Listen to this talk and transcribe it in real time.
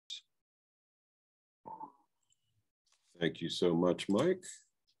Thank you so much, Mike.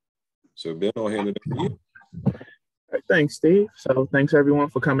 So Ben, I'll hand it over to you. All right, thanks, Steve. So thanks everyone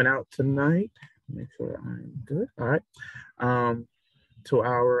for coming out tonight. Make sure I'm good. All right. To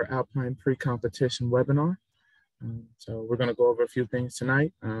our Alpine pre-competition webinar. So we're going to go over a few things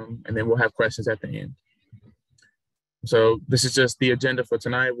tonight, and then we'll have questions at the end. So this is just the agenda for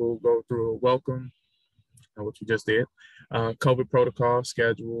tonight. We'll go through a welcome, which we just did, COVID protocol,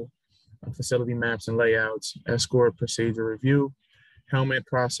 schedule, facility maps and layouts, escort procedure review, helmet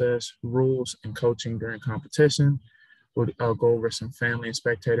process, rules, and coaching during competition. We'll go over some family and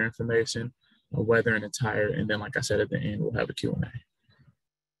spectator information, weather and attire, and then, like I said, at the end, we'll have a Q&A.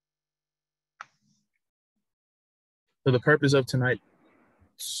 So the purpose of tonight's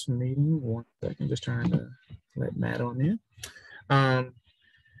meeting, one second, just trying to let Matt on in,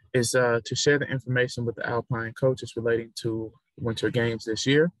 is to share the information with the Alpine coaches relating to winter games this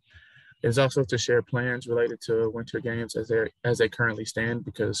year. It's also to share plans related to winter games as they currently stand,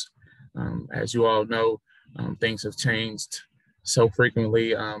 because as you all know, things have changed so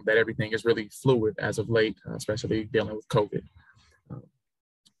frequently that everything is really fluid as of late, especially dealing with COVID.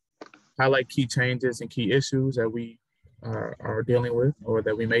 Highlight key changes and key issues that we are dealing with or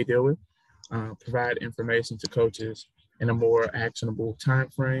that we may deal with, provide information to coaches in a more actionable time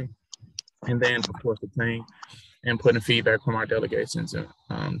frame, and then, of course, obtain input and feedback from our delegations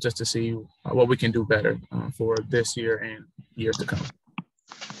just to see what we can do better for this year and years to come.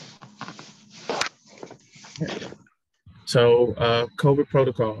 So COVID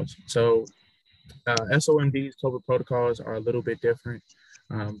protocols. So SOMD's COVID protocols are a little bit different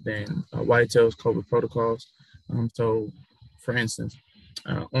than Whitetail's COVID protocols. So for instance,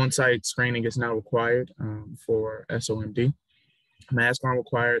 on-site screening is now required for SOMD. Masks aren't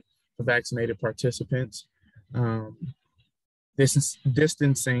required for vaccinated participants.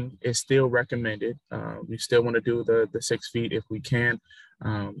 Distancing is still recommended. We still want to do the 6 feet if we can.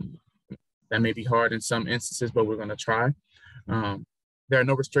 That may be hard in some instances, but we're going to try. There are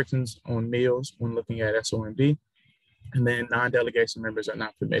no restrictions on meals when looking at SOMD. And then non-delegation members are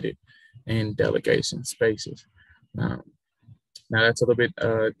not permitted in delegation spaces. Now that's a little bit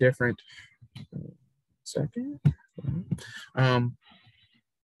different.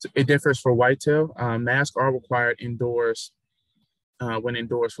 It differs for whitetail. Masks are required indoors when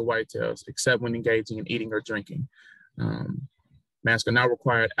indoors for whitetails, except when engaging in eating or drinking. Masks are not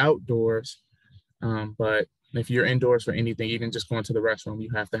required outdoors, but if you're indoors for anything, even just going to the restroom, you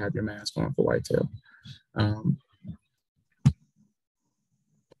have to have your mask on for whitetail.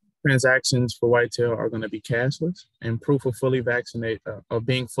 Transactions for whitetail are going to be cashless, and proof of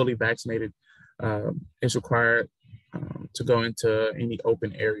being fully vaccinated is required to go into any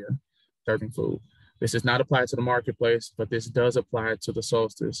open area serving food. This does not apply to the marketplace, but this does apply to the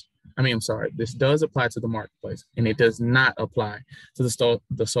solstice. This does apply to the marketplace, and it does not apply to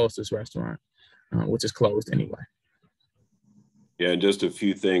the solstice restaurant, which is closed anyway. Yeah, and just a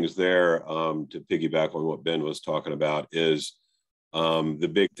few things there to piggyback on what Ben was talking about is the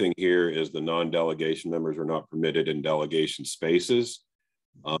big thing here is the non-delegation members are not permitted in delegation spaces.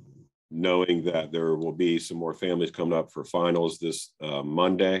 Knowing that there will be some more families coming up for finals this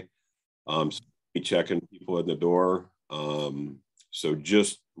Monday. So be checking people at the door. So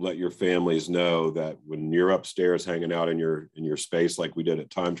just let your families know that when you're upstairs hanging out in your space like we did at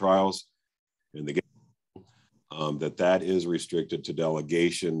time trials in the game, that is restricted to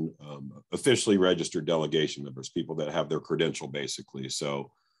delegation, officially registered delegation members, people that have their credential basically. So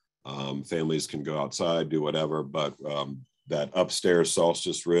families can go outside, do whatever, but that upstairs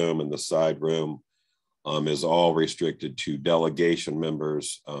solstice room and the side room is all restricted to delegation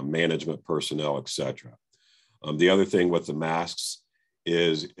members, management personnel, etc. The other thing with the masks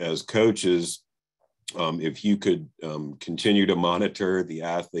is, as coaches, if you could continue to monitor the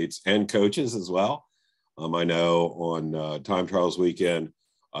athletes and coaches as well. I know on time trials weekend,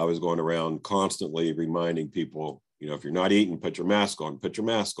 I was going around constantly reminding people, if you're not eating, put your mask on, put your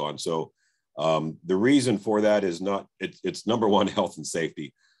mask on. So the reason for that is it's number one, health and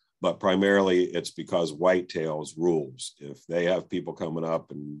safety, but primarily it's because Whitetail's rules. If they have people coming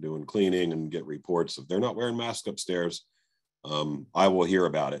up and doing cleaning and get reports, if they're not wearing masks upstairs, I will hear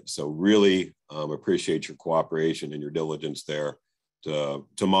about it. So really appreciate your cooperation and your diligence there to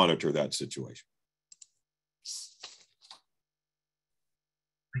monitor that situation.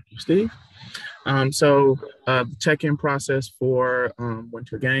 Thank you, Steve. So the check-in process for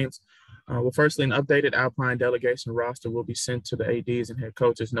winter games. Well, firstly, an updated Alpine delegation roster will be sent to the ADs and head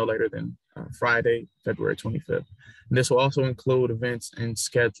coaches no later than Friday, February 25th. And this will also include events and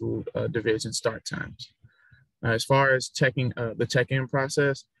scheduled division start times. As far as checking the check-in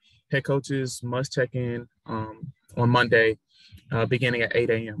process, head coaches must check in on Monday, beginning at 8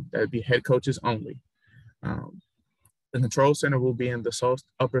 a.m. That would be head coaches only. Um, the control center will be in the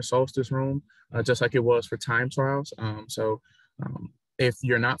upper solstice room, just like it was for time trials. If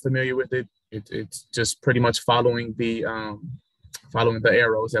you're not familiar with it, it's just pretty much following the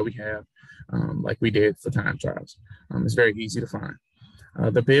arrows that we have, like we did for time trials. It's very easy to find.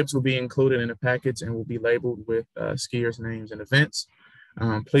 The bibs will be included in the package and will be labeled with skiers' names and events.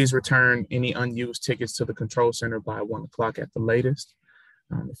 Please return any unused tickets to the control center by 1 o'clock at the latest,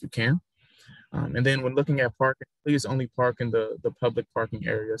 if you can. And then when looking at parking, please only park in the public parking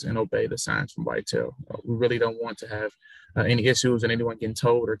areas and obey the signs from Whitetail. We really don't want to have any issues and anyone getting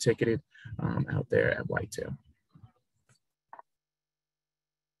towed or ticketed out there at Whitetail.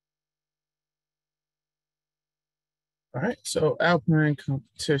 All right, so Alpine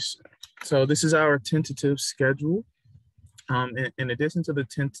competition. So this is our tentative schedule. In addition to the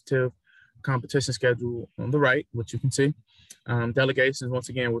tentative competition schedule on the right, which you can see, delegations once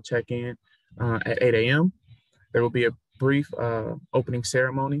again will check in at 8 a.m. There will be a brief opening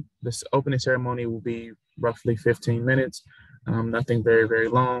ceremony. This opening ceremony will be roughly 15 minutes, nothing very, very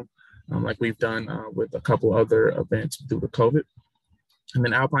long, like we've done with a couple other events due to COVID. And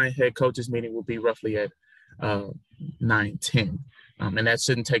then Alpine head coaches meeting will be roughly at 9:10. And that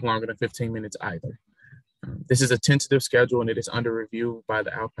shouldn't take longer than 15 minutes either. This is a tentative schedule and it is under review by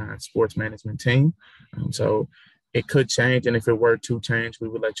the Alpine sports management team. So it could change. And if it were to change, we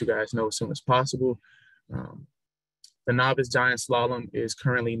would let you guys know as soon as possible. The novice giant slalom is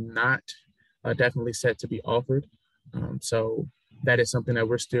currently not definitely set to be offered. So that is something that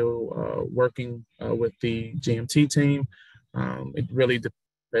we're still working with the GMT team. It really depends on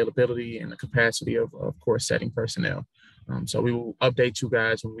availability and the capacity of course setting personnel. So we will update you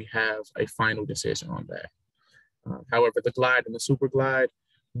guys when we have a final decision on that. However, the glide and the super glide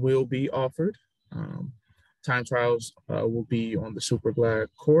will be offered. Time trials will be on the super glide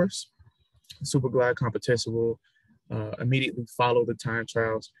course. The super glide competition will immediately follow the time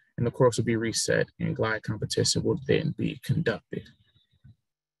trials, and the course will be reset, and glide competition will then be conducted.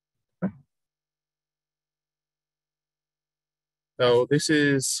 So this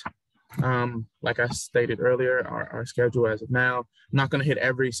is, like I stated earlier, our schedule as of now. I'm not going to hit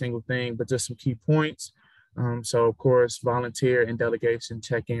every single thing, but just some key points. So of course, volunteer and delegation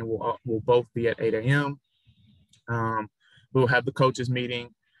check-in will both be at 8 a.m. We'll have the coaches meeting.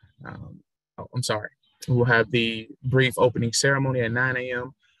 We'll have the brief opening ceremony at 9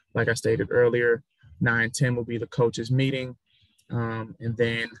 a.m. Like I stated earlier, 9:10 will be the coaches meeting. And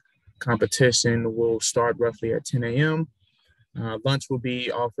then competition will start roughly at 10 a.m. Lunch will be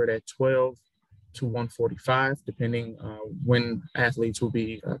offered at 12 to 1:45, depending when athletes will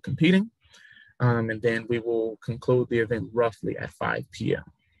be competing. And then we will conclude the event roughly at 5 p.m.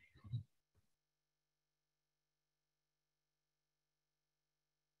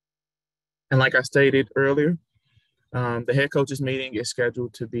 And like I stated earlier, the head coaches meeting is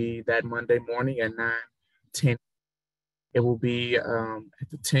scheduled to be that Monday morning at 9:10. It will be at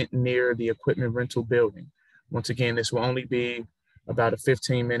the tent near the equipment rental building. Once again, this will only be about a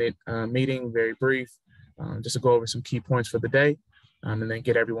 15-minute meeting, very brief, just to go over some key points for the day, and then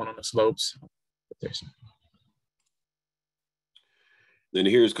get everyone on the slopes. Then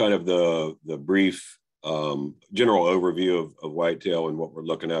here's kind of the brief general overview of Whitetail and what we're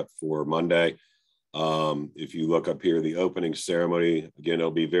looking at for Monday. If you look up here, the opening ceremony, again,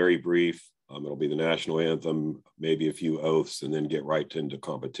 it'll be very brief. It'll be the national anthem, maybe a few oaths, and then get right into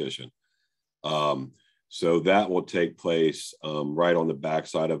competition. So that will take place right on the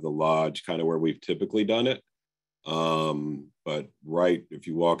backside of the lodge, kind of where we've typically done it. But right, if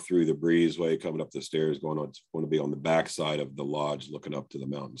you walk through the breezeway, coming up the stairs, it's going to be on the backside of the lodge, looking up to the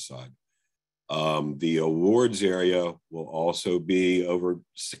mountainside. The awards area will also be over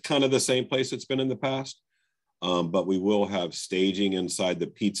kind of the same place it's been in the past. But we will have staging inside the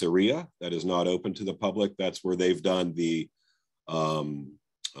pizzeria that is not open to the public. That's where they've done the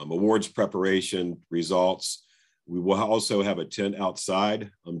awards preparation results. We will also have a tent outside,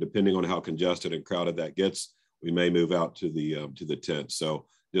 depending on how congested and crowded that gets. We may move out to the tent. So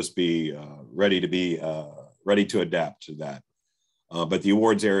just be ready to adapt to that. But the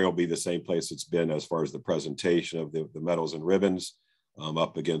awards area will be the same place it's been as far as the presentation of the medals and ribbons,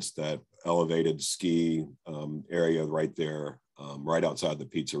 up against that elevated ski area right there, right outside the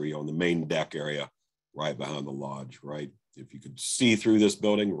pizzeria on the main deck area, right behind the lodge, right? If you could see through this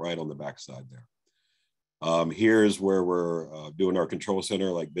building, right on the backside there. Here's where we're doing our control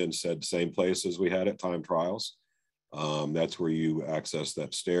center, like Ben said, same place as we had at time trials. That's where you access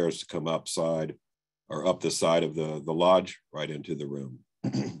that stairs to come upside or up the side of the lodge, right into the room.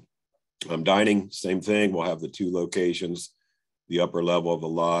 Dining, same thing. We'll have the 2 locations, the upper level of the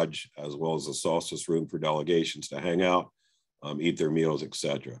lodge, as well as the solstice room for delegations to hang out, eat their meals,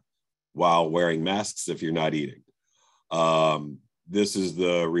 etc., while wearing masks if you're not eating. This is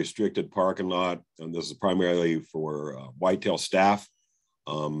the restricted parking lot, and this is primarily for whitetail staff.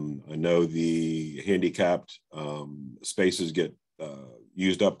 I know the handicapped spaces get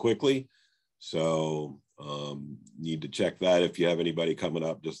used up quickly, so need to check that. If you have anybody coming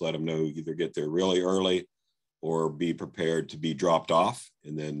up, just let them know, either get there really early or be prepared to be dropped off,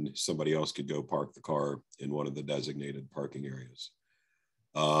 and then somebody else could go park the car in one of the designated parking areas.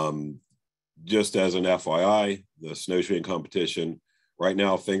 Just as an FYI, the snowshoeing competition right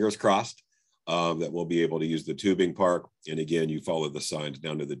now, fingers crossed, that we'll be able to use the tubing park. And again, you follow the signs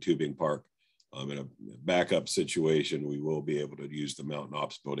down to the tubing park. In a backup situation, we will be able to use the mountain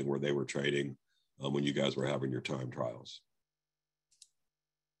ops building where they were training when you guys were having your time trials.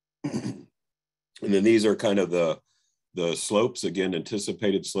 And then these are kind of the slopes, again,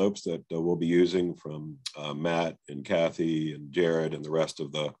 anticipated slopes that we'll be using from Matt and Kathy and Jared and the rest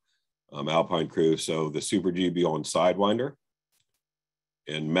of the Alpine crew. So the Super G be on Sidewinder.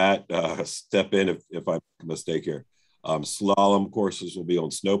 And Matt, step in if I make a mistake here. Slalom courses will be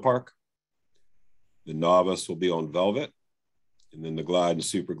on Snow Park. The novice will be on Velvet. And then the glide and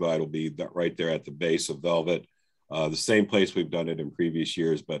super glide will be right there at the base of Velvet. The same place we've done it in previous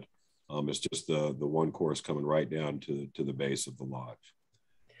years, but it's just the one course coming right down to the base of the lodge.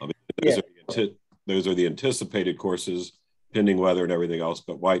 Those are the anticipated courses, pending weather and everything else,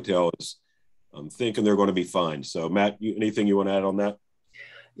 but whitetail is, I'm thinking they're going to be fine. So Matt, anything you want to add on that?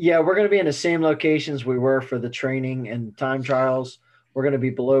 Yeah, we're going to be in the same locations we were for the training and time trials. We're going to be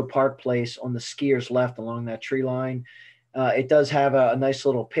below Park Place on the skiers left along that tree line. It does have a nice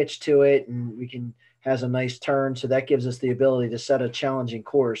little pitch to it, and has a nice turn. So that gives us the ability to set a challenging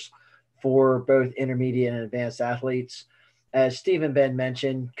course for both intermediate and advanced athletes. As Steve and Ben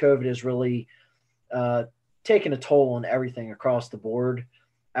mentioned, COVID has really taken a toll on everything across the board.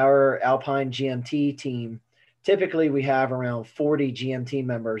 Our Alpine GMT team, typically we have around 40 GMT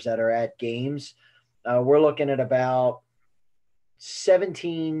members that are at games. We're looking at about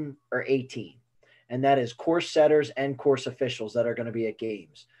 17 or 18, and that is course setters and course officials that are going to be at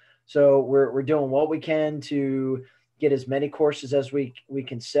games. So we're doing what we can to get as many courses as we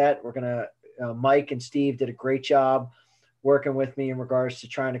can set. We're going to, Mike and Steve did a great job working with me in regards to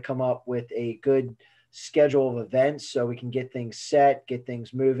trying to come up with a good schedule of events so we can get things set, get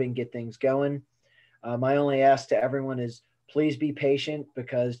things moving, get things going. My only ask to everyone is please be patient,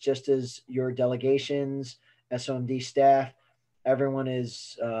 because just as your delegations, SOMD staff, everyone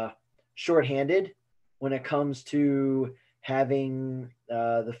is shorthanded when it comes to having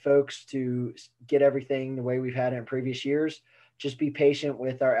the folks to get everything the way we've had it in previous years. Just be patient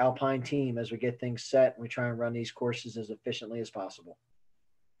with our Alpine team as we get things set and we try and run these courses as efficiently as possible.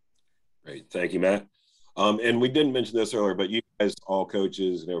 Great. Thank you, Matt. And we didn't mention this earlier, but you guys, all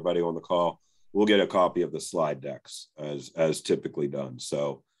coaches and everybody on the call, will get a copy of the slide decks as typically done.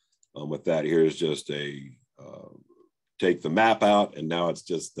 So with that, here's just take the map out, and now it's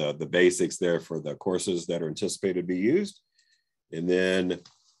just the basics there for the courses that are anticipated to be used. And then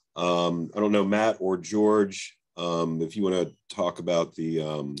I don't know, Matt or George, if you want to talk about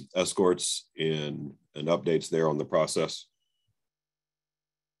the escorts and updates there on the process.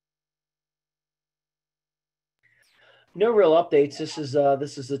 No real updates. This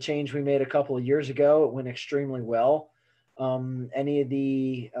is the change we made a couple of years ago. It went extremely well. Any of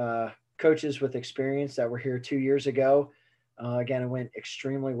the coaches with experience that were here 2 years ago, again, it went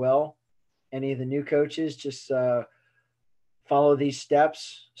extremely well. Any of the new coaches, just follow these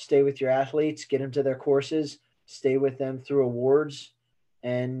steps, stay with your athletes, get them to their courses, stay with them through awards,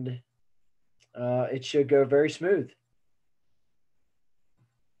 and it should go very smooth.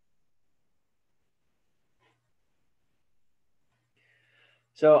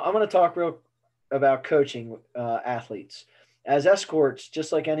 So I'm going to talk about coaching athletes. As escorts,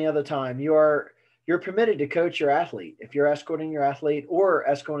 just like any other time, you're permitted to coach your athlete. If you're escorting your athlete or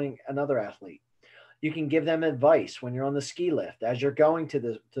escorting another athlete, you can give them advice when you're on the ski lift as you're going to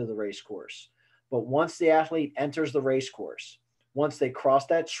the race course. But once the athlete enters the race course, once they cross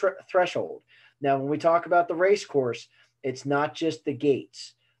that threshold, now when we talk about the race course, it's not just the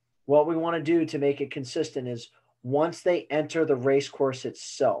gates. What we want to do to make it consistent is once they enter the race course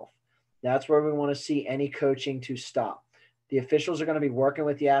itself, that's where we want to see any coaching to stop. The officials are going to be working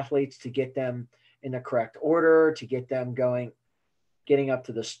with the athletes to get them in the correct order, to get them going, getting up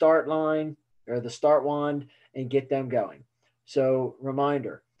to the start line or the start wand and get them going. So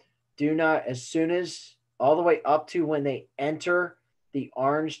reminder, do not, as soon as all the way up to when they enter the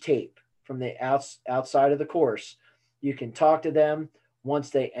orange tape, from the outside of the course. You can talk to them once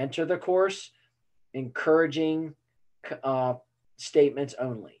they enter the course, encouraging statements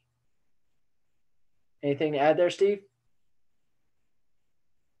only. Anything to add there, Steve?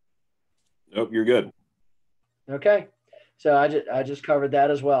 Nope, you're good. Okay. So I just covered that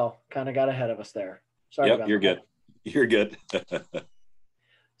as well. Kind of got ahead of us there. Sorry about you're that. Good. You're good.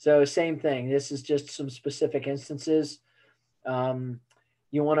 So same thing. This is just some specific instances.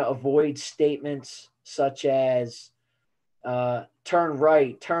 You want to avoid statements such as turn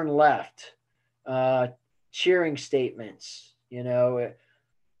right, turn left, cheering statements.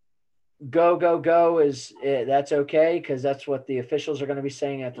 Go, go, go that's okay because that's what the officials are going to be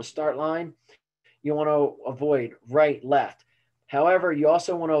saying at the start line. You want to avoid right, left. However, you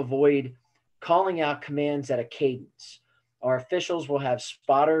also want to avoid calling out commands at a cadence. Our officials will have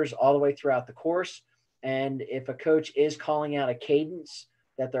spotters all the way throughout the course. And if a coach is calling out a cadence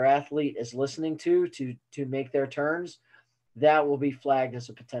that their athlete is listening to make their turns, that will be flagged as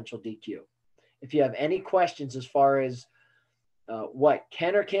a potential DQ. If you have any questions as far as what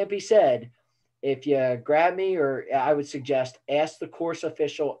can or can't be said, if you grab me, or I would suggest ask the course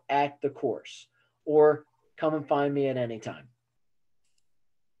official at the course, or come and find me at any time.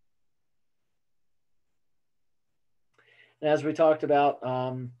 And as we talked about,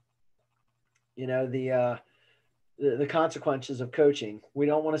 the consequences of coaching, we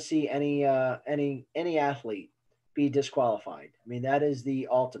don't want to see any athlete be disqualified. I mean, that is the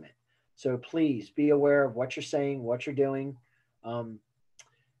ultimate. So please be aware of what you're saying, what you're doing. For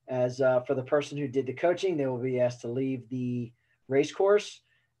the person who did the coaching, they will be asked to leave the race course.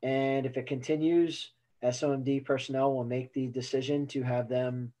 And if it continues, SOMD personnel will make the decision to have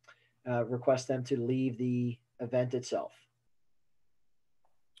them request them to leave the event itself.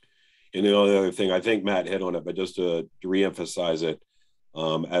 And the only other thing, I think Matt hit on it, but just to reemphasize it,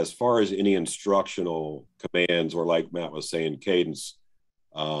 as far as any instructional commands, or like Matt was saying, cadence,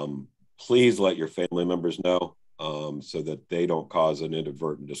 please let your family members know so that they don't cause an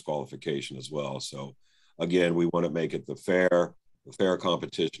inadvertent disqualification as well. So again, we want to make it the fair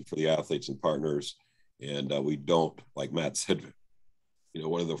competition for the athletes and partners. And we don't, like Matt said,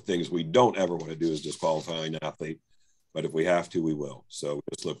 one of the things we don't ever want to do is disqualify an athlete. But if we have to, we will. So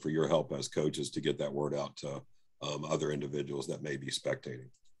just look for your help as coaches to get that word out to other individuals that may be spectating.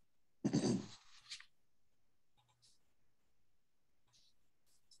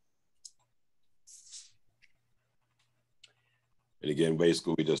 And again,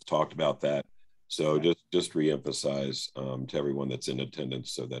 basically, we just talked about that. So just reemphasize to everyone that's in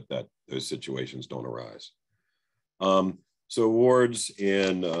attendance so that those situations don't arise. So awards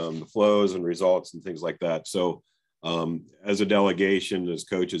and the flows and results and things like that. So as a delegation, as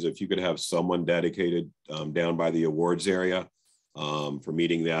coaches, if you could have someone dedicated down by the awards area for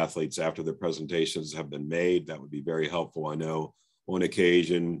meeting the athletes after their presentations have been made, that would be very helpful. I know on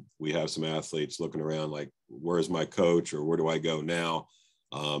occasion we have some athletes looking around like, where's my coach, or where do I go now?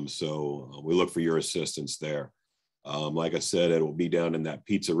 So we look for your assistance there. Like I said, it will be down in that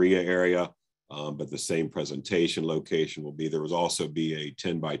pizzeria area, but the same presentation location will be. There will also be a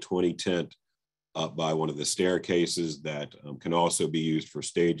 10 by 20 tent up by one of the staircases that can also be used for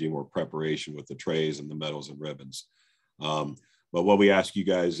staging or preparation with the trays and the medals and ribbons. But what we ask you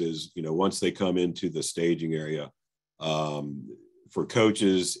guys is, once they come into the staging area, for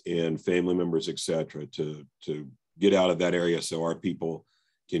coaches and family members, et cetera, to get out of that area so our people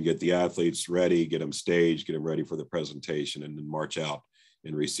can get the athletes ready, get them staged, get them ready for the presentation, and then march out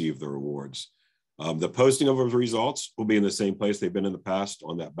and receive their awards. The posting of those results will be in the same place they've been in the past,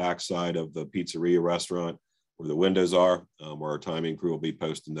 on that back side of the pizzeria restaurant where the windows are, where our timing crew will be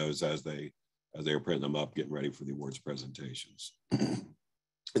posting those as they are printing them up, getting ready for the awards presentations.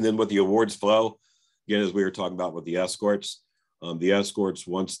 And then with the awards flow, again, as we were talking about with the escorts,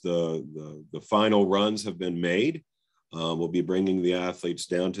 once the final runs have been made, we'll be bringing the athletes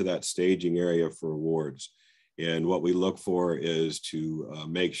down to that staging area for awards. And what we look for is to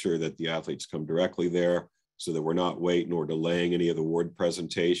make sure that the athletes come directly there so that we're not waiting or delaying any of the award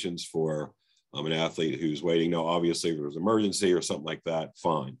presentations for an athlete who's waiting. Now, obviously, if there's an emergency or something like that,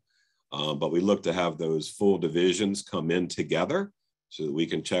 fine. But we look to have those full divisions come in together so that we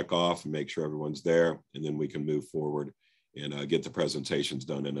can check off and make sure everyone's there, and then we can move forward and get the presentations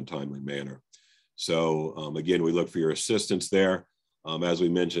done in a timely manner. So again, we look for your assistance there. As we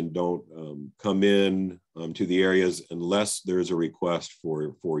mentioned, don't come in to the areas unless there's a request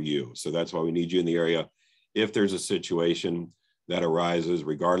for you. So that's why we need you in the area. If there's a situation that arises,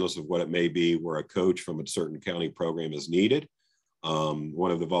 regardless of what it may be, where a coach from a certain county program is needed,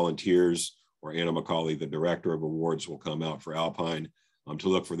 one of the volunteers or Anna McCauley, the director of awards, will come out for Alpine to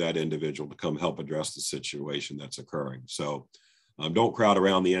look for that individual to come help address the situation that's occurring. So don't crowd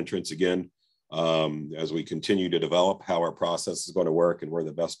around the entrance again. As we continue to develop how our process is going to work and where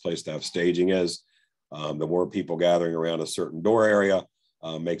the best place to have staging is, the more people gathering around a certain door area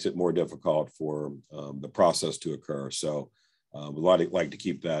makes it more difficult for the process to occur. So we'd like to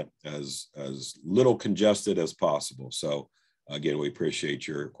keep that as little congested as possible. So again, we appreciate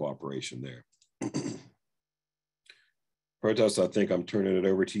your cooperation there. Protest, I think I'm turning it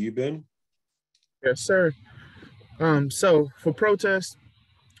over to you, Ben. Yes, sir. So for protest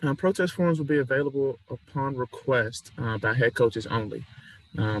forms will be available upon request by head coaches only.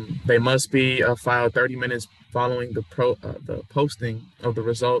 They must be filed 30 minutes following the posting of the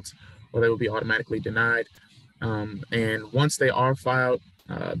results, or they will be automatically denied. And once they are filed,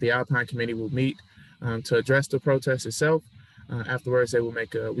 the Alpine committee will meet to address the protest itself. Afterwards, we will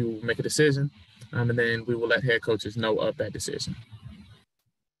make a decision, and then we will let head coaches know of that decision.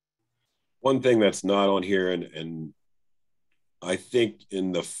 One thing that's not on here, and I think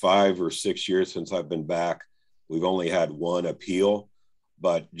in the 5 or 6 years since I've been back, we've only had one appeal.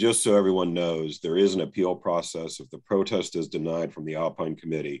 But just so everyone knows, there is an appeal process. If the protest is denied from the Alpine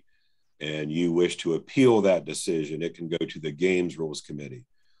committee and you wish to appeal that decision, it can go to the Games Rules Committee.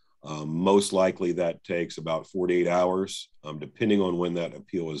 Most likely that takes about 48 hours, depending on when that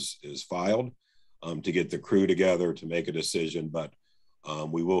appeal is filed, to get the crew together to make a decision. But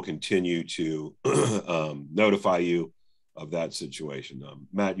we will continue to notify you of that situation.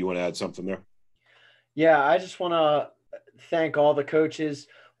 Matt, you want to add something there? Yeah, I just want to thank all the coaches.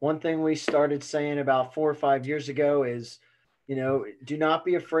 One thing we started saying about 4 or 5 years ago is, do not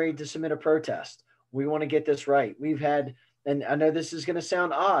be afraid to submit a protest. We want to get this right. We've had, and I know this is going to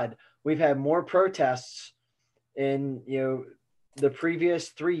sound odd, we've had more protests in, the previous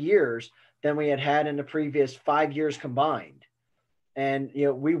 3 years than we had in the previous 5 years combined. And,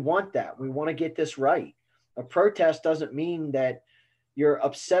 we want that. We want to get this right. A protest doesn't mean that you're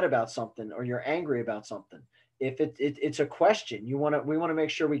upset about something or you're angry about something. If it's a question, we want to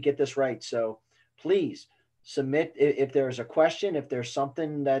make sure we get this right. So please submit if there's a question, if there's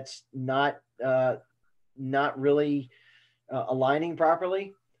something that's not really aligning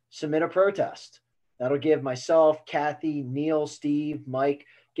properly, submit a protest. That'll give myself, Kathy, Neil, Steve, Mike,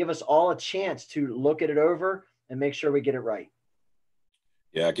 give us all a chance to look at it over and make sure we get it right.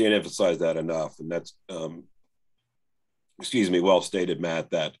 Yeah, I can't emphasize that enough. And that's, well stated, Matt,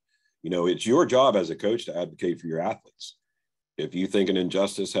 that, it's your job as a coach to advocate for your athletes. If you think an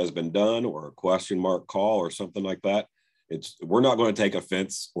injustice has been done or a question mark call or something like that, we're not going to take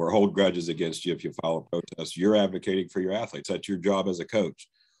offense or hold grudges against you if you file a protest. You're advocating for your athletes. That's your job as a coach.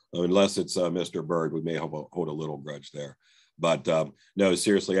 Unless it's Mr. Bird, we may hold a little grudge there. But no,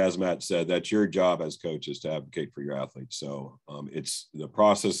 seriously, as Matt said, that's your job as coaches to advocate for your athletes. So the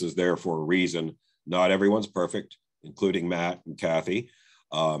process is there for a reason. Not everyone's perfect, including Matt and Kathy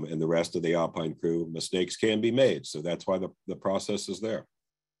and the rest of the Alpine crew. Mistakes can be made. So that's why the process is there.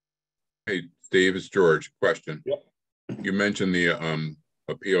 Hey, Steve, it's George. Question. Yep. You mentioned the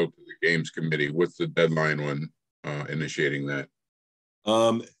appeal to the Games Committee. What's the deadline on initiating that?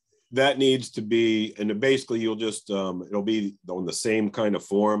 That needs to be, and basically you'll just, it'll be on the same kind of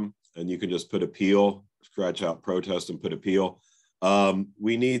form, and you can just put appeal, scratch out protest and put appeal.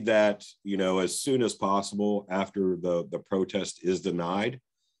 We need that, as soon as possible after the protest is denied,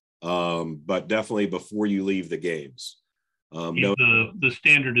 but definitely before you leave the games. The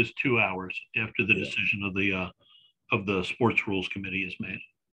standard is 2 hours after the decision of the Sports Rules Committee is made.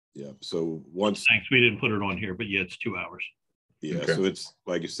 Yeah. So once. Thanks. We didn't put it on here, but yeah, it's 2 hours. Yeah. Okay. So it's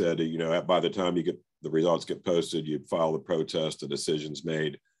like you said, by the time the results get posted, you file the protest, the decision's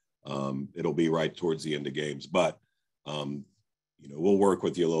made. It'll be right towards the end of games, but we'll work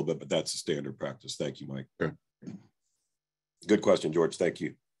with you a little bit, but that's the standard practice. Thank you, Mike. Okay. Good question, George. Thank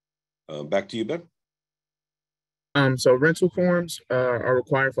you. Back to you, Ben. So rental forms are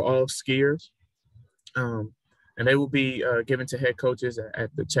required for all skiers, and they will be given to head coaches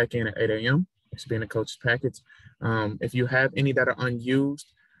at the check-in at 8 a.m. It's being a coach's packets. If you have any that are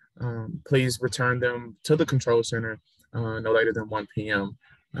unused, please return them to the control center no later than 1 p.m.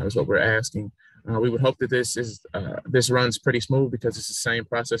 Is what we're asking. We would hope that this runs pretty smooth because it's the same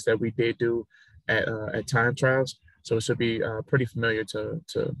process that we did do at time trials. So it should be pretty familiar to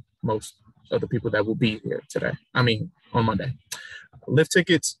most of the people that will be here today. On Monday. Lift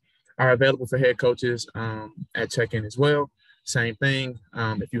tickets are available for head coaches at check-in as well. Same thing.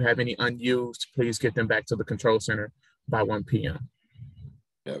 If you have any unused, please get them back to the control center by 1 p.m.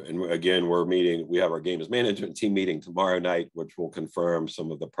 Yeah, and again, we have our games management team meeting tomorrow night, which will confirm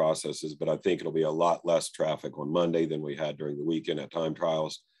some of the processes, but I think it'll be a lot less traffic on Monday than we had during the weekend at time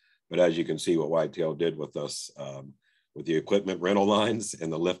trials. But as you can see what Whitetail did with us, with the equipment rental lines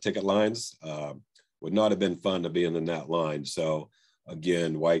and the lift ticket lines, would not have been fun to be in that line. So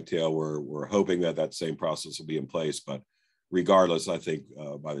again, Whitetail, we're hoping that same process will be in place, but regardless, I think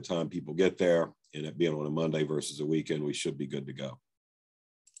by the time people get there and it being on a Monday versus a weekend, we should be good to go.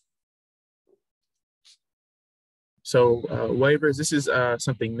 So waivers, this is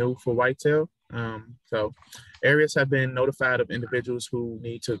something new for Whitetail. So areas have been notified of individuals who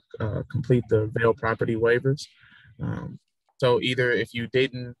need to complete the Vail property waivers. So either if you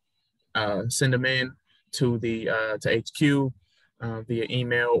didn't send them in to the to HQ via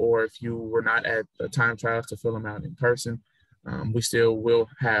email, or if you were not at the time trials to fill them out in person, we still will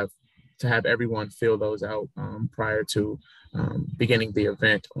have to have everyone fill those out prior to beginning the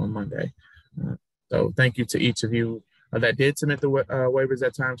event on Monday. So thank you to each of you that did submit the waivers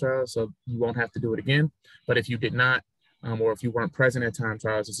at time trials. So you won't have to do it again. But if you did not, or if you weren't present at time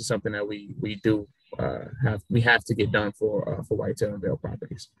trials, this is something that we have to get done for Whitetail and Vail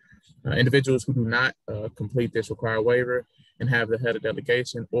properties. Individuals who do not complete this required waiver and have the head of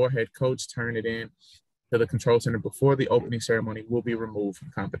delegation or head coach turn it in to the control center before the opening ceremony will be removed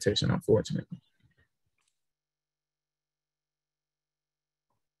from competition, unfortunately.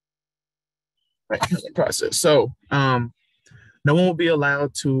 Process. So no one will be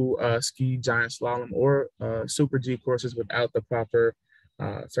allowed to ski giant slalom or super G courses without the proper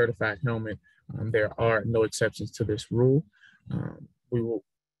certified helmet. There are no exceptions to this rule. We will,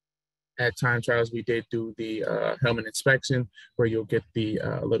 at time trials, we did do the helmet inspection where you'll get the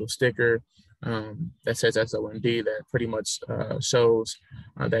little sticker that says SOMD that pretty much shows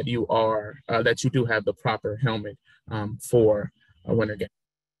that you do have the proper helmet for a winter game.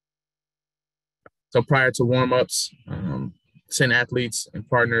 So prior to warm-ups, send athletes and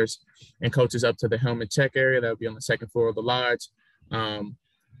partners and coaches up to the helmet check area that would be on the second floor of the lodge.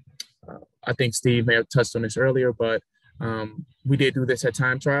 I think Steve may have touched on this earlier, but we did do this at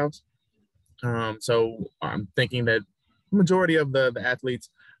time trials. So I'm thinking that the majority of the athletes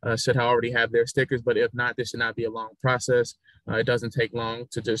should already have their stickers, but if not, this should not be a long process. It doesn't take long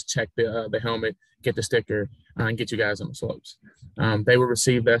to just check the helmet, get the sticker, and get you guys on the slopes. They will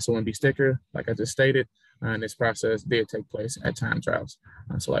receive the SOMB sticker, like I just stated, and this process did take place at time trials.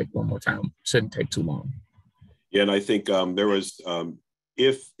 So like one more time, shouldn't take too long. Yeah, and I think there was,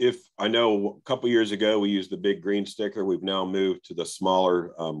 if I know a couple years ago, we used the big green sticker. We've now moved to the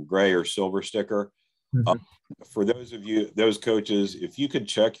smaller gray or silver sticker. Mm-hmm. For those of you, those coaches, if you could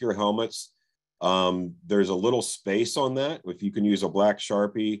check your helmets, there's a little space on that. If you can use a black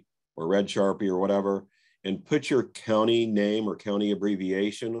Sharpie or red Sharpie or whatever, and put your county name or county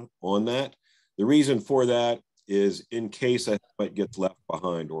abbreviation on that. The reason for that is in case a helmet gets left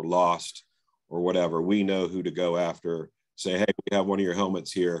behind or lost or whatever, we know who to go after. Say, hey, we have one of your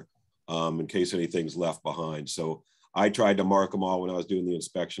helmets here in case anything's left behind. So I tried to mark them all when I was doing the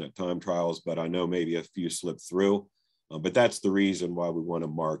inspection at time trials, but I know maybe a few slipped through. But that's the reason why we want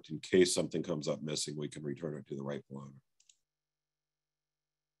them marked. In case something comes up missing, we can return it to the rightful owner.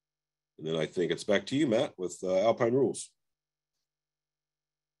 And then I think it's back to you, Matt, with Alpine rules.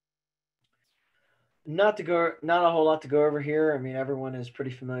 Not a whole lot to go over here. I mean, everyone is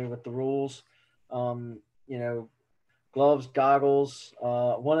pretty familiar with the rules. Gloves, goggles. I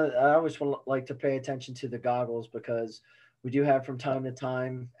always like to pay attention to the goggles because we do have from time to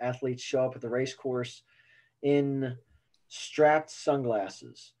time athletes show up at the race course in strapped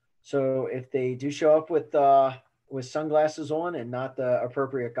sunglasses. So if they do show up with sunglasses on and not the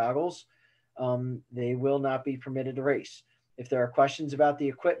appropriate goggles, they will not be permitted to race. If there are questions about the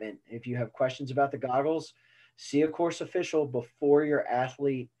equipment, if you have questions about the goggles, see a course official before your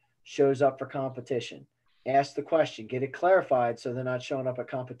athlete shows up for competition. Ask the question, get it clarified so they're not showing up at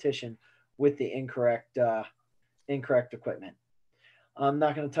competition with the incorrect equipment. I'm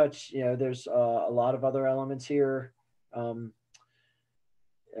not going to touch, there's a lot of other elements here. Let's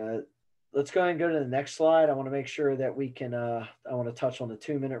go ahead and go to the next slide. I want to make sure that we can, I want to touch on the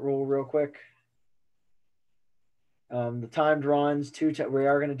 2-minute rule real quick. The timed runs, we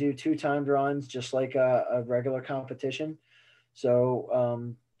are going to do 2 timed runs, just like a regular competition.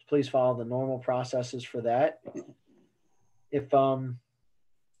 So please follow the normal processes for that. If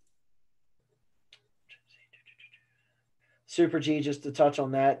Super G, just to touch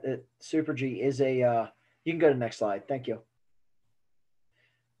on that, Super G is you can go to the next slide. Thank you.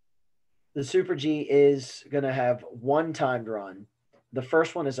 The Super G is going to have 1 timed run. The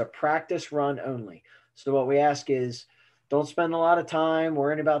first one is a practice run only. So what we ask is Don't spend a lot of time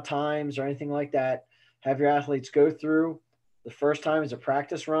worrying about times or anything like that. Have your athletes go through the first time as a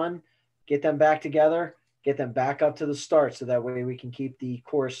practice run, get them back together, get them back up to the start, so that way we can keep the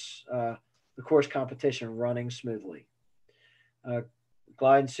course competition running smoothly.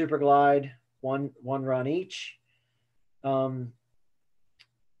 Glide and super glide, one run each. Trials.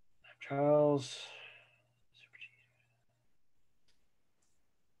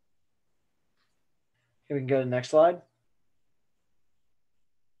 Okay, we can go to the next slide.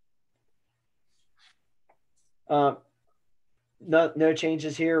 No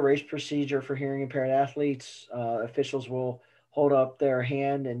changes here. Race procedure for hearing impaired athletes. Officials will hold up their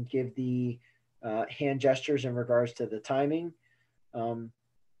hand and give the hand gestures in regards to the timing.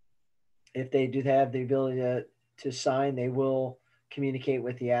 If they do have the ability to sign, they will communicate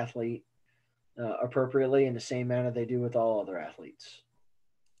with the athlete appropriately in the same manner they do with all other athletes.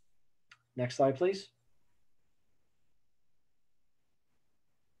 Next slide, please.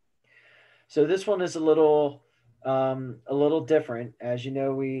 So this one is a little different. As you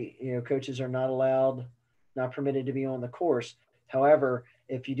know, coaches are not permitted to be on the course. However,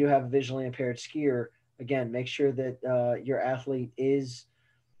 if you do have a visually impaired skier, again, make sure that your athlete is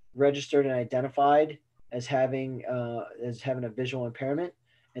registered and identified as having a visual impairment,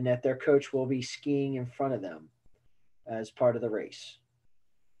 and that their coach will be skiing in front of them as part of the race.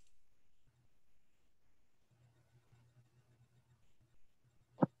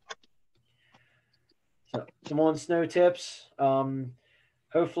 So some on snow tips.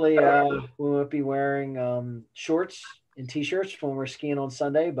 Hopefully we won't be wearing shorts and t-shirts when we're skiing on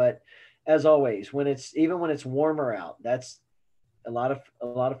Sunday, but as always, when it's warmer out, that's a lot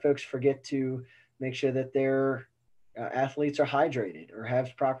of folks forget to make sure that their athletes are hydrated or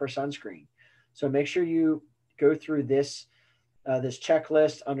have proper sunscreen. So make sure you go through this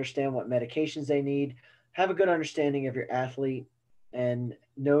checklist, understand what medications they need, have a good understanding of your athlete, and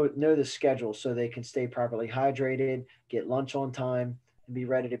know the schedule so they can stay properly hydrated, get lunch on time, and be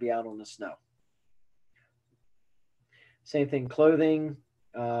ready to be out on the snow. Same thing, clothing,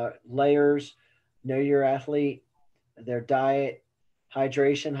 layers, know your athlete, their diet,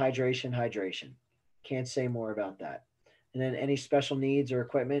 hydration. Can't say more about that. And then any special needs or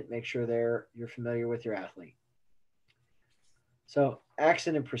equipment, make sure you're familiar with your athlete. So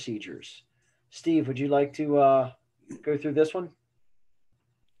accident procedures. Steve, would you like to go through this one?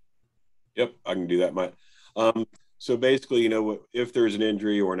 Yep, I can do that, Mike. So basically, if there's an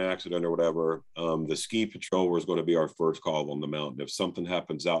injury or an accident or whatever, the ski patrol is going to be our first call on the mountain. If something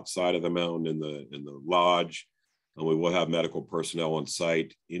happens outside of the mountain in the lodge, and we will have medical personnel on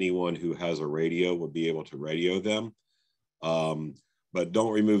site. Anyone who has a radio will be able to radio them. But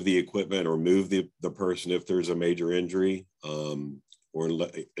don't remove the equipment or move the person if there's a major injury, or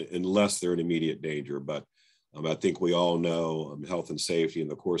unless they're in immediate danger. But I think we all know health and safety and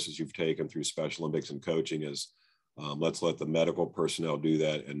the courses you've taken through Special Olympics and coaching is let's let the medical personnel do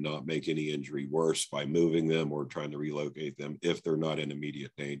that and not make any injury worse by moving them or trying to relocate them if they're not in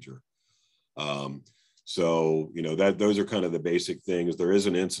immediate danger. So, those are kind of the basic things. There is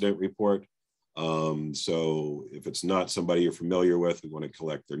an incident report. So if it's not somebody you're familiar with, we want to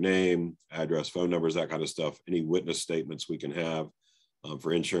collect their name, address, phone numbers, that kind of stuff, any witness statements we can have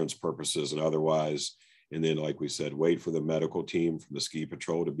for insurance purposes and otherwise. And then, like we said, wait for the medical team from the ski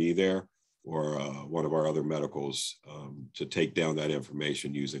patrol to be there, or one of our other medicals to take down that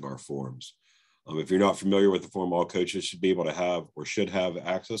information using our forms. If you're not familiar with the form, all coaches should be able to have or should have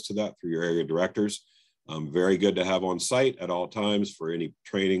access to that through your area directors. Very good to have on site at all times for any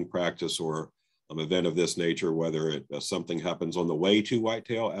training, practice, or event of this nature, whether something happens on the way to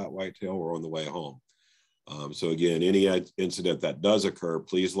Whitetail, at Whitetail, or on the way home. So again, any incident that does occur,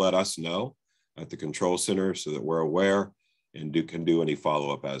 please let us know at the control center so that we're aware and can do any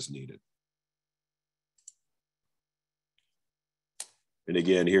follow-up as needed. And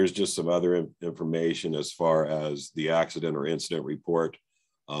again, here's just some other information as far as the accident or incident report.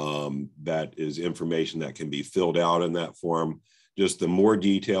 That is information that can be filled out in that form. Just the more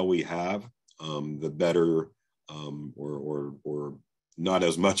detail we have, the better, or not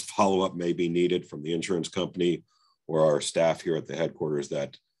as much follow-up may be needed from the insurance company or our staff here at the headquarters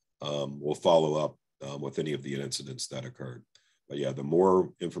that will follow up with any of the incidents that occurred. But yeah, the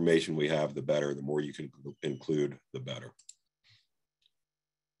more information we have, the better. The more you can include, the better.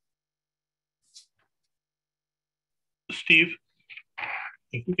 Steve,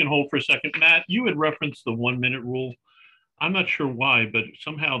 if we can hold for a second. Matt, you had referenced the 1 minute rule. I'm not sure why, but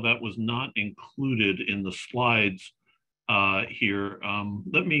somehow that was not included in the slides here.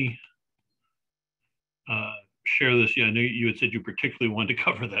 Let me share this. Yeah, I know you had said you particularly wanted to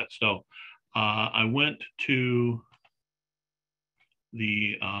cover that. So I went to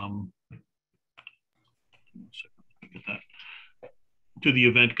the get that to the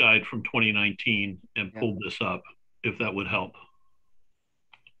event guide from 2019 and pulled this up, if that would help.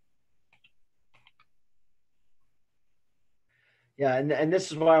 Yeah, and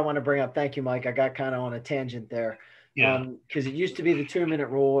this is why I want to bring up. Thank you, Mike. I got kind of on a tangent there. Yeah. Because it used to be the 2-minute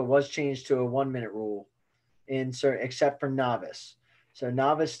rule. It was changed to a 1-minute rule, except for novice. So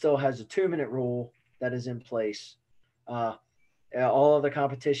novice still has a 2-minute rule that is in place. All other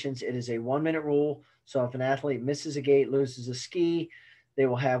competitions, it is a 1-minute rule. So if an athlete misses a gate, loses a ski, they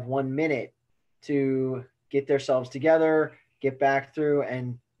will have 1 minute to get themselves together, get back through,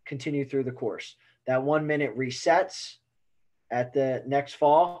 and continue through the course. That 1 minute resets at the next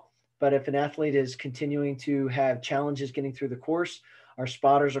fall. But if an athlete is continuing to have challenges getting through the course, our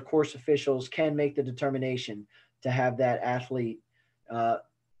spotters or course officials can make the determination to have that athlete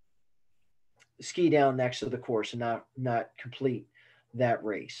ski down next to the course and not complete that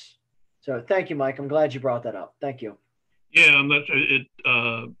race. So thank you, Mike. I'm glad you brought that up. Thank you. Yeah, I'm not. It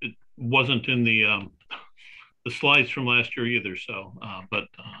wasn't in the slides from last year either. So, but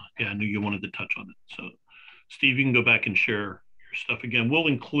yeah, I knew you wanted to touch on it. So, Steve, you can go back and share your stuff again. We'll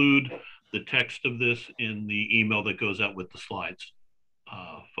include the text of this in the email that goes out with the slides,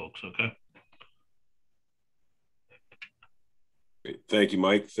 folks. Okay. Great. Thank you,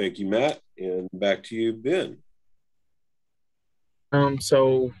 Mike. Thank you, Matt. And back to you, Ben.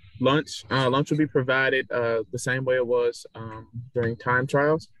 So lunch will be provided the same way it was during time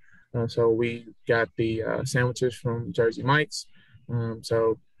trials. So we got the sandwiches from Jersey Mike's.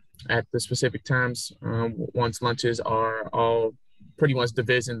 So at the specific times, once lunches are all pretty much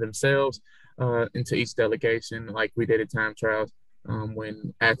division themselves into each delegation, like we did at time trials,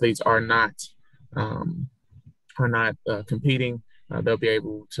 when athletes are not competing, they'll be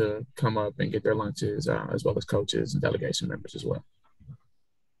able to come up and get their lunches, as well as coaches and delegation members as well.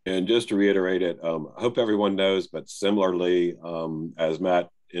 And just to reiterate it, I hope everyone knows, but similarly, as Matt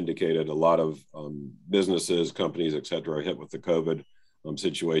indicated, a lot of businesses, companies, et cetera, are hit with the COVID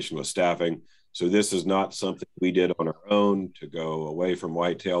situation with staffing. So this is not something we did on our own to go away from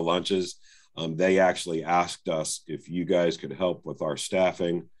whitetail lunches. They actually asked us if you guys could help with our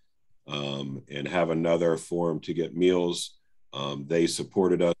staffing and have another forum to get meals. They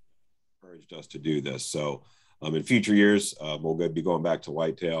supported us, encouraged us to do this. So in future years, we'll be going back to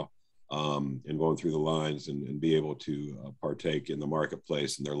whitetail and going through the lines and be able to partake in the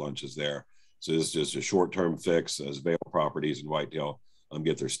marketplace and their lunches there. So this is just a short-term fix as Vail Properties and whitetail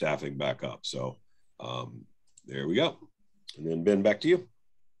get their staffing back up. So there we go. And then Ben, back to you.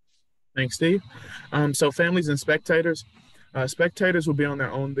 Thanks, Steve. So families and spectators. Spectators will be on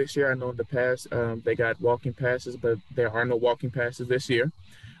their own this year. I know in the past they got walking passes, but there are no walking passes this year.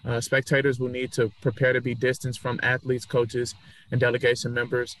 Spectators will need to prepare to be distanced from athletes, coaches, and delegation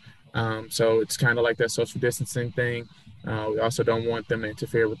members. So it's kind of like that social distancing thing. We also don't want them to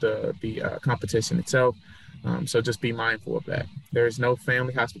interfere with the competition itself. So just be mindful of that. There is no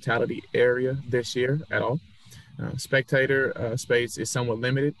family hospitality area this year at all. Spectator space is somewhat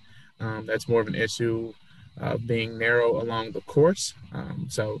limited. That's more of an issue being narrow along the course.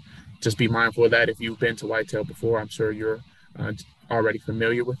 So just be mindful of that. If you've been to whitetail before, I'm sure you're already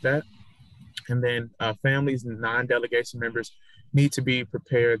familiar with that. And then families and non-delegation members need to be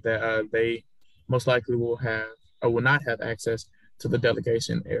prepared that they most likely will have or will not have access to the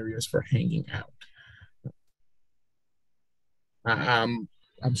delegation areas for hanging out. I'm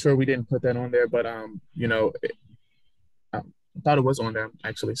sure we didn't put that on there, but I thought it was on there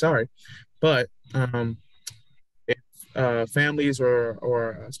actually. Sorry, but if families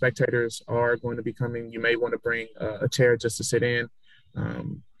or spectators are going to be coming, you may want to bring a chair just to sit in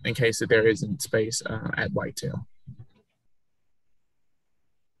case that there isn't space at whitetail.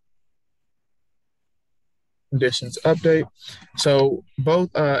 Conditions update. So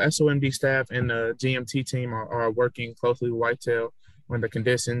both SOMD staff and the GMT team are working closely with whitetail on the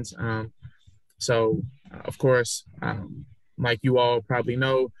conditions. So of course, like you all probably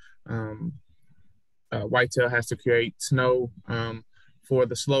know, whitetail has to create snow for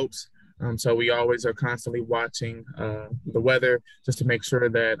the slopes. So we always are constantly watching the weather just to make sure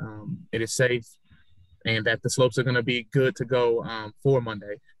that it is safe and that the slopes are going to be good to go for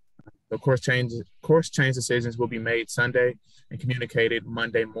Monday. The course change decisions will be made Sunday and communicated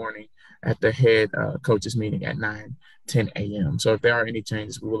Monday morning at the head coaches meeting at 9:10 a.m. So if there are any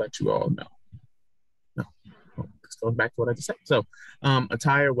changes, we will let you all know. This goes back to what I just said. So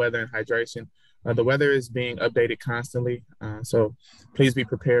attire, weather, and hydration. The weather is being updated constantly. So please be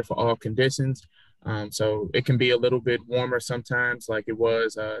prepared for all conditions. So it can be a little bit warmer sometimes, like it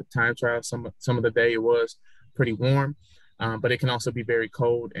was time trial. Some of the day it was pretty warm. but it can also be very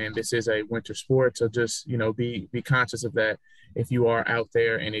cold, and this is a winter sport. So just, be conscious of that. If you are out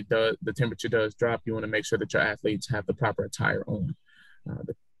there and the temperature does drop, you want to make sure that your athletes have the proper attire on.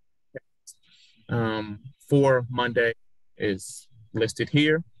 For Monday is listed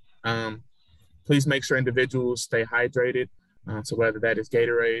here. Please make sure individuals stay hydrated. So whether that is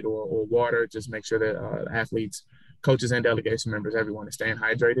Gatorade or water, just make sure that athletes, coaches, and delegation members, everyone is staying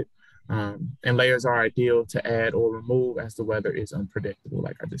hydrated. And layers are ideal to add or remove as the weather is unpredictable,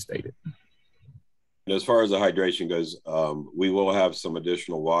 like I just stated. And as far as the hydration goes, we will have some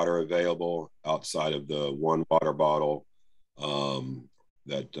additional water available outside of the one water bottle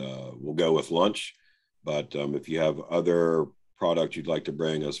that will go with lunch. But if you have other product you'd like to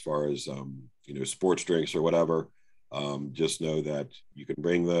bring as far as, sports drinks or whatever, just know that you can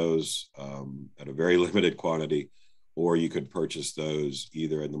bring those at a very limited quantity, or you could purchase those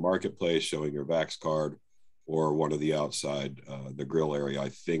either in the marketplace showing your Vax card or one of the outside, the grill area. I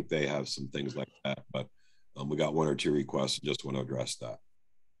think they have some things like that, but we got one or two requests and just want to address that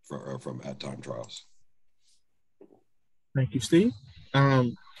from at time trials. Thank you, Steve.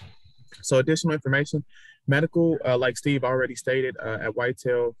 So additional information, medical, like Steve already stated, at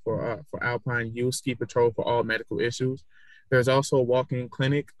Whitetail for Alpine, use ski patrol for all medical issues. There's also a walk-in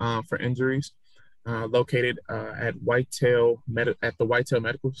clinic for injuries located at the Whitetail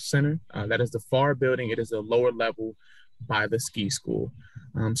Medical Center. That is the FAR building. It is a lower level by the ski school.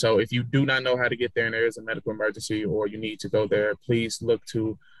 So if you do not know how to get there and there is a medical emergency or you need to go there, please look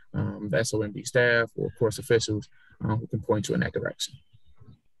to the SOMB staff or course officials who can point you in that direction.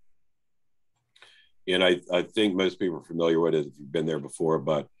 And I think most people are familiar with it if you've been there before,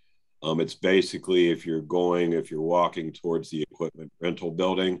 but it's basically if you're walking towards the equipment rental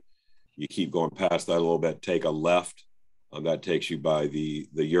building, you keep going past that a little bit, take a left. That takes you by the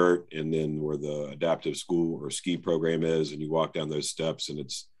yurt and then where the adaptive school or ski program is, and you walk down those steps and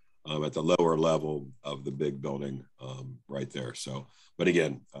it's at the lower level of the big building right there. So, but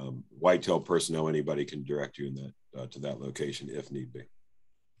again, Whitetail personnel, anybody can direct you in that to that location if need be.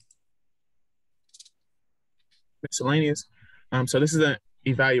 Miscellaneous. So this is an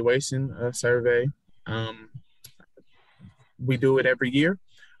evaluation survey. We do it every year.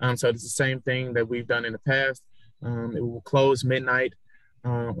 So it's the same thing that we've done in the past. It will close midnight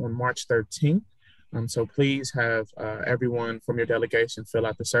on March 13th. So please have everyone from your delegation fill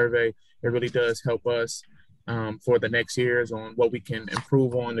out the survey. It really does help us for the next years on what we can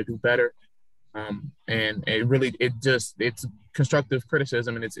improve on to do better. And it's constructive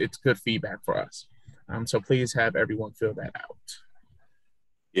criticism and it's good feedback for us. So please have everyone fill that out.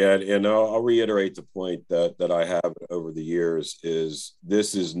 Yeah, and I'll reiterate the point that I have over the years is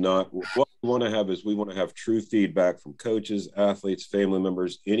this is not what we want to have. Is we want to have true feedback from coaches, athletes, family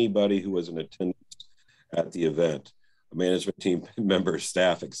members, anybody who was in attendance at the event, management team members,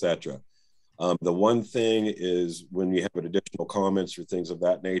 staff, etc. The one thing is when you have additional comments or things of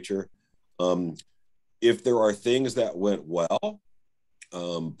that nature, if there are things that went well,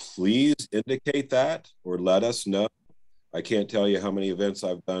 please indicate that or let us know. I can't tell you how many events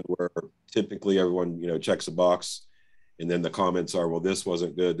I've done where typically everyone, checks a box and then the comments are, well, this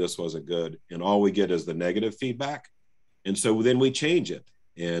wasn't good, this wasn't good. And all we get is the negative feedback. And so then we change it.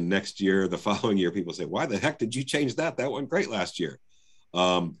 And next year, the following year, people say, why the heck did you change that? That went great last year.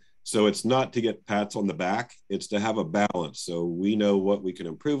 So it's not to get pats on the back, it's to have a balance. So we know what we can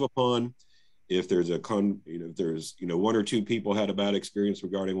improve upon. If there's one or two people had a bad experience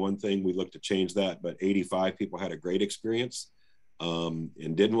regarding one thing, we look to change that. But 85 people had a great experience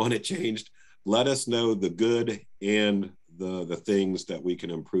and didn't want it changed. Let us know the good and the things that we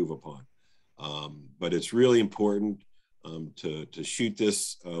can improve upon. But it's really important to shoot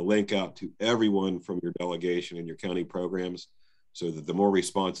this link out to everyone from your delegation and your county programs, so that the more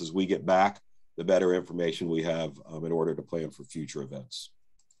responses we get back, the better information we have in order to plan for future events.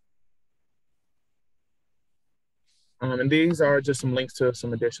 And these are just some links to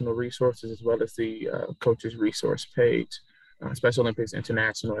some additional resources, as well as the coaches resource page, Special Olympics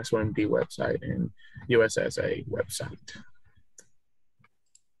International, SOMD website, and USSA website.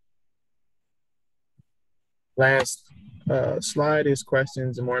 Last slide is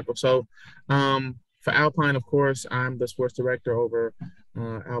questions and more info. So for Alpine, of course, I'm the sports director over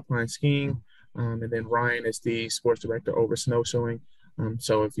Alpine skiing, and then Ryan is the sports director over snowshoeing.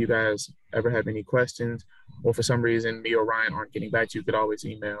 So if you guys ever have any questions, or for some reason me or Ryan aren't getting back to you, you could always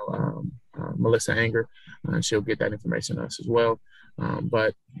email Melissa Anger, and she'll get that information to us as well.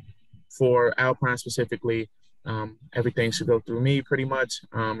 But for Alpine specifically, everything should go through me pretty much.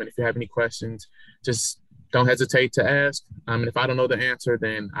 And if you have any questions, just don't hesitate to ask. And if I don't know the answer,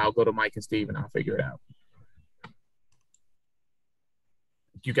 then I'll go to Mike and Steve and I'll figure it out.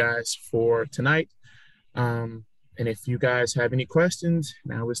 you guys for tonight. And if you guys have any questions,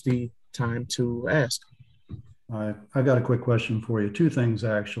 now is the time to ask. I got a quick question for you. Two things,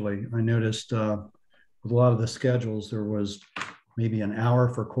 actually. I noticed with a lot of the schedules, there was maybe an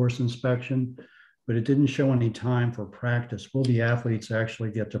hour for course inspection, but it didn't show any time for practice. Will the athletes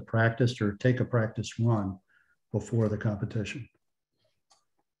actually get to practice or take a practice run before the competition?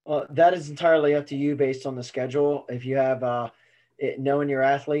 That is entirely up to you based on the schedule. If you have knowing your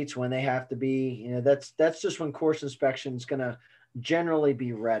athletes when they have to be, that's just when course inspection is going to generally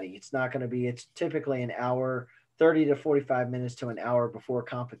be ready. It's not going to be, it's typically an hour, 30 to 45 minutes to an hour before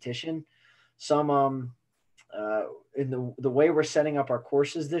competition. Some, in the way we're setting up our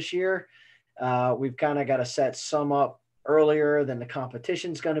courses this year, we've kind of got to set some up earlier than the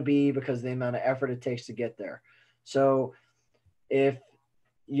competition's going to be because of the amount of effort it takes to get there. So if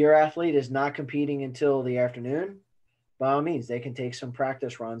your athlete is not competing until the afternoon, by all means, they can take some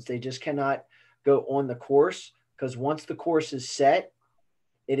practice runs. They just cannot go on the course because once the course is set,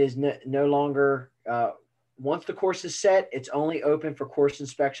 it is no longer, once the course is set, it's only open for course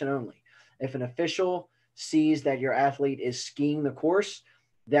inspection only. If an official sees that your athlete is skiing the course,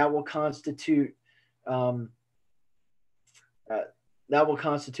 that will constitute a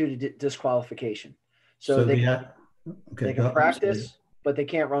disqualification. So they can practice, but they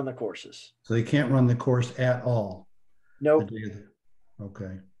can't run the courses. So they can't run the course at all? Nope.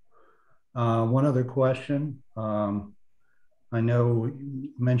 Okay. One other question. I know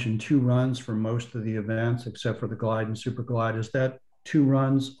you mentioned 2 runs for most of the events, except for the glide and super glide. Is that 2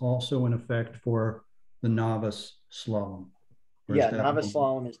 runs also in effect for the novice slalom? Yeah, novice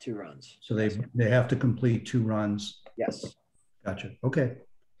slalom is 2 runs. So they have to complete 2 runs? Yes. Gotcha. Okay.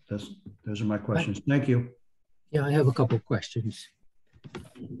 Those are my questions. Thank you. Yeah, I have a couple of questions.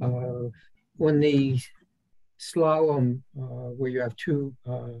 When the slalom, where you have 2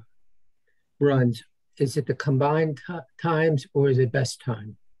 runs, is it the combined times or is it best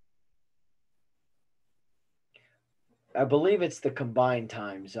time? I believe it's the combined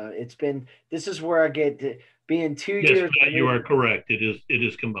times. This is where I get being 2 yes, years. Yes, you are correct. It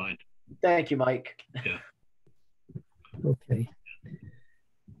is combined. Thank you, Mike. Yeah. Okay.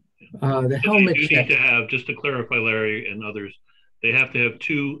 The helmet you check. need to have, just to clarify, Larry and others, they have to have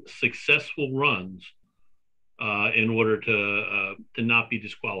 2 successful runs in order to not be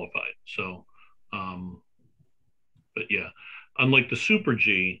disqualified. So, but yeah, unlike the Super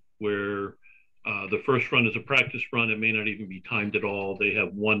G, where the first run is a practice run, it may not even be timed at all. They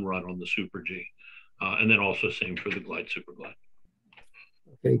have 1 run on the Super G, and then also same for the Glide Super Glide.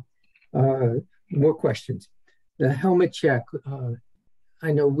 Okay, more questions. The helmet check.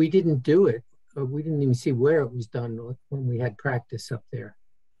 I know we didn't do it. We didn't even see where it was done when we had practice up there.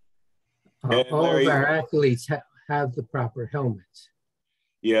 All of our athletes have the proper helmets.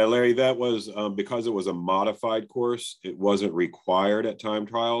 Yeah, Larry, that was because it was a modified course. It wasn't required at time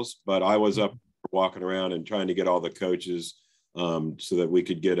trials, but I was up walking around and trying to get all the coaches so that we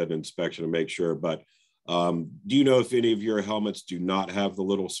could get an inspection and make sure. But do you know if any of your helmets do not have the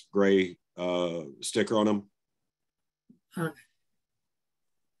little gray sticker on them?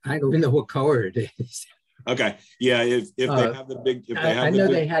 I don't know what color it is. Okay, yeah, if they have the big, if they have, I know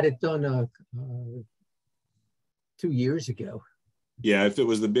they had it done 2 years ago. Yeah, if it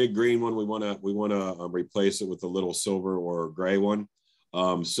was the big green one, we want to replace it with the little silver or gray one.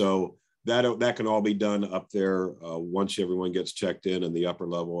 So that can all be done up there once everyone gets checked in the upper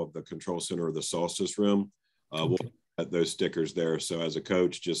level of the control center or the solstice room. We'll have those stickers there. So as a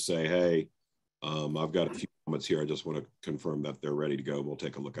coach, just say, hey, I've got a few helmets here. I just want to confirm that they're ready to go. We'll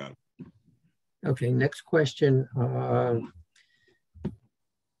take a look at them. Okay, next question.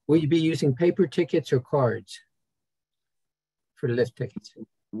 Will you be using paper tickets or cards for lift tickets?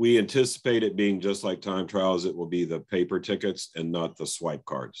 We anticipate it being just like time trials. It will be the paper tickets and not the swipe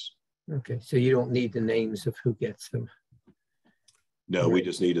cards. Okay, so you don't need the names of who gets them. No, right. we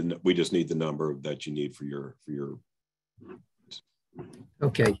just need the number that you need for your.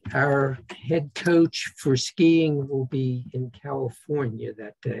 Okay, our head coach for skiing will be in California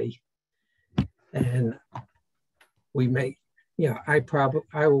that day, and we may, I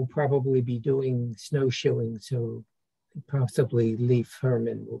will probably be doing snowshoeing, so possibly Lee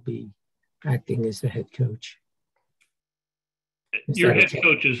Furman will be acting as the head coach. Your head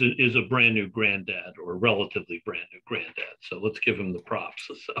coach is a brand new granddad, or relatively brand new granddad, so let's give him the props.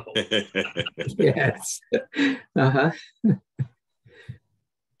 So. Yes.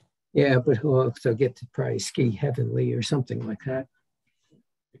 Yeah, but he'll also get to probably ski heavenly or something like that.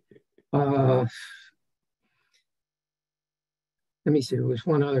 Let me see, there was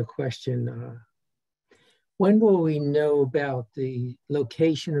one other question. When will we know about the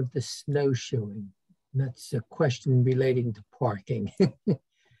location of the snowshoeing? That's a question relating to parking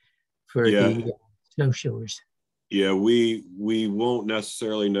for the snowshoers. Yeah, we won't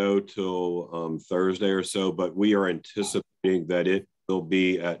necessarily know till Thursday or so, but we are anticipating that it will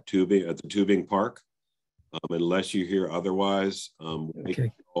be at the tubing park, unless you hear otherwise.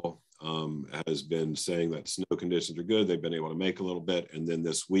 Okay. Has been saying that snow conditions are good. They've been able to make a little bit, and then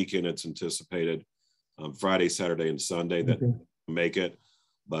this weekend it's anticipated Friday, Saturday, and Sunday that make it.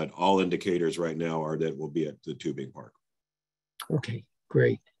 But all indicators right now are that we'll be at the tubing park. Okay,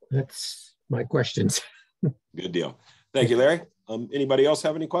 great. That's my questions. Good deal. Thank you, Larry. Anybody else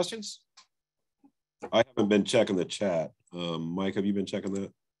have any questions? I haven't been checking the chat. Mike, have you been checking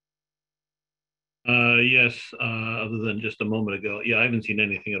that? Yes, other than just a moment ago. Yeah, I haven't seen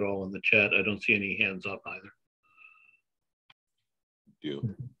anything at all in the chat. I don't see any hands up either.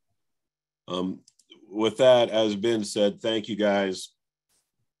 With that, as Ben said, thank you guys.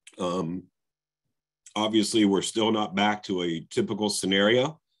 Obviously, we're still not back to a typical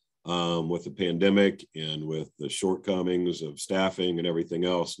scenario with the pandemic and with the shortcomings of staffing and everything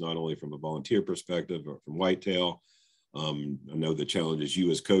else, not only from a volunteer perspective or from Whitetail. I know the challenges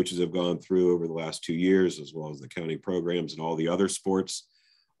you as coaches have gone through over the last 2 years, as well as the county programs and all the other sports.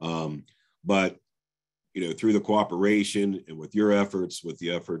 But, you know, through the cooperation and with your efforts, with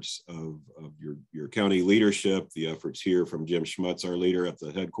the efforts of your county leadership, the efforts here from Jim Schmutz, our leader at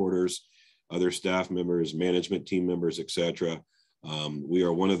the headquarters, other staff members, management team members, et cetera. We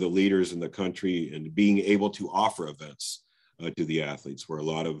are one of the leaders in the country in being able to offer events to the athletes, where a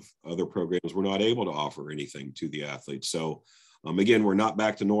lot of other programs were not able to offer anything to the athletes. So again, we're not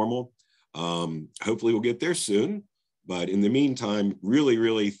back to normal. Hopefully we'll get there soon. But in the meantime, really,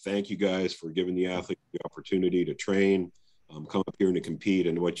 really thank you guys for giving the athletes the opportunity to train, come up here and to compete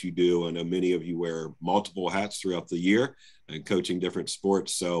in what you do. I know many of you wear multiple hats throughout the year and coaching different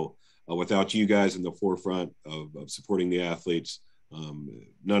sports. So without you guys in the forefront of supporting the athletes,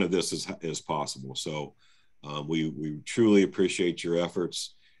 none of this is possible. So we truly appreciate your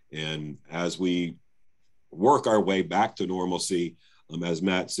efforts. And as we work our way back to normalcy, as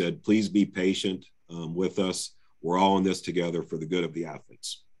Matt said, please be patient with us. We're all in this together for the good of the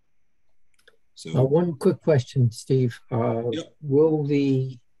athletes. So one quick question, Steve. Yep. Will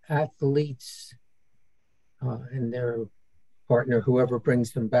the athletes and their partner, whoever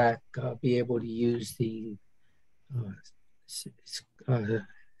brings them back, be able to use the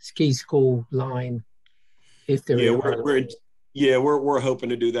ski school line if they're we're hoping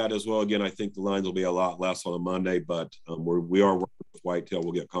to do that as well. Again, I think the lines will be a lot less on a Monday, but we are working with Whitetail.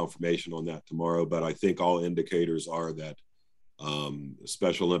 We'll get confirmation on that tomorrow. But I think all indicators are that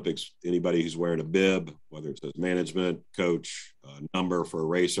Special Olympics, anybody who's wearing a bib, whether it's a management, coach, number for a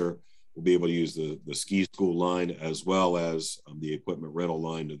racer, will be able to use the ski school line, as well as the equipment rental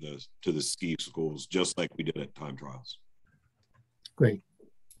line to the ski schools, just like we did at time trials. Great.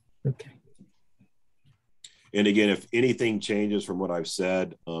 Okay. And again, if anything changes from what I've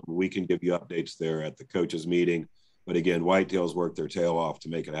said, we can give you updates there at the coaches meeting. But again, Whitetail's worked their tail off to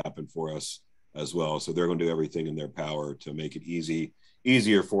make it happen for us as well. So they're going to do everything in their power to make it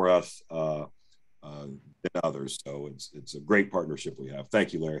easier for us than others. So it's a great partnership we have.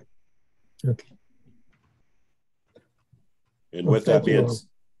 Thank you, Larry. Okay. And with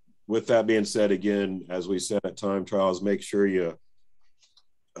that being said, again, as we said at time trials, make sure you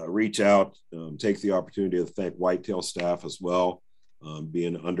reach out, take the opportunity to thank Whitetail staff as well,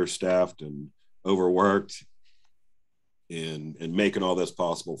 being understaffed and overworked and making all this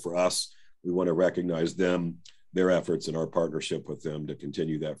possible for us. We want to recognize them, their efforts, and our partnership with them to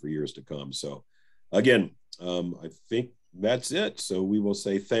continue that for years to come. So again, I think that's it. So we will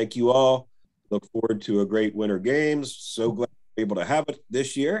say thank you all. Look forward to a great Winter Games. So glad we're able to have it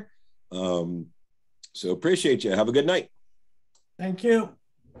this year. So appreciate you. Have a good night. Thank you.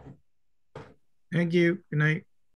 Thank you. Good night.